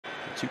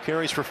2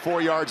 carries for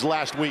 4 yards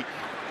last week.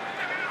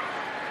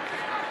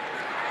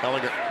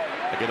 Ehlinger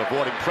again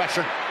avoiding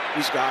pressure.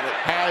 He's got it.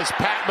 Has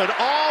Patman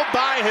all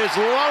by his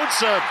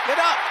lonesome. Get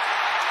up.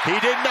 He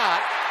did not,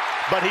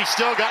 but he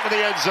still got to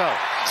the end zone.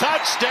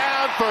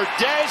 Touchdown for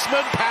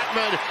Desmond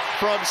Patman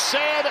from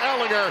Sam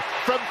Ehlinger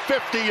from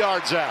 50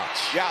 yards out.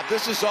 Yeah,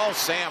 this is all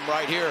Sam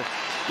right here.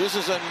 This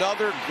is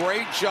another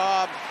great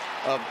job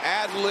of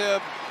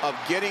ad-lib, of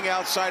getting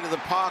outside of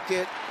the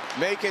pocket,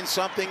 making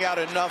something out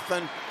of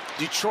nothing.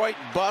 Detroit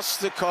busts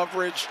the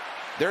coverage.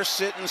 They're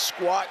sitting,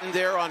 squatting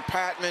there on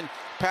Patman.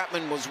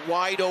 Patman was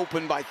wide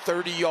open by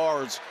 30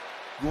 yards.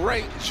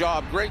 Great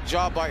job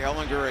by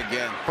Ehlinger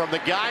again. From the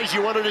guys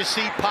you wanted to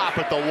see pop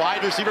at the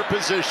wide receiver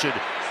position,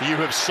 you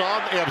have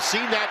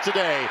seen that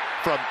today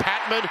from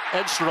Patman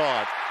and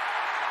Strawn.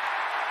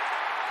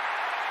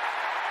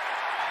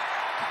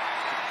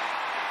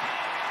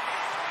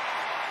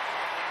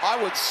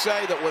 I would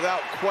say that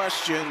without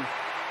question,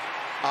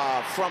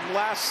 from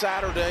last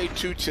Saturday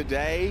to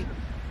today,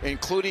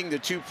 including the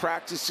 2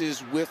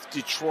 practices with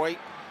Detroit,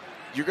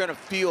 you're going to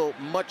feel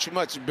much,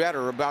 much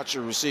better about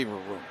your receiver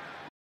room.